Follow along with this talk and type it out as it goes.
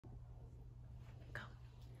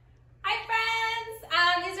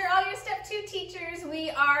two teachers. We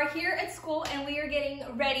are here at school and we are getting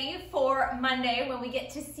ready for Monday when we get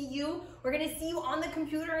to see you. We're gonna see you on the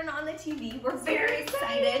computer and on the TV. We're very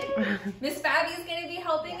excited. Miss Fabi is gonna be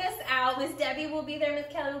helping us out. Miss Debbie will be there, Miss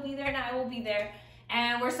Kelly will be there, and I will be there.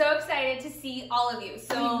 And we're so excited to see all of you.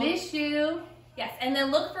 So we miss you. Yes, and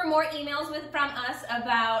then look for more emails from us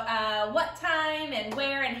about what time and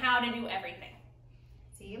where and how to do everything.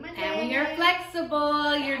 See you Monday. And we are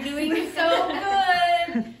flexible. You're doing so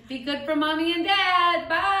good. Be good for mommy and dad.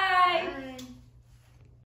 Bye.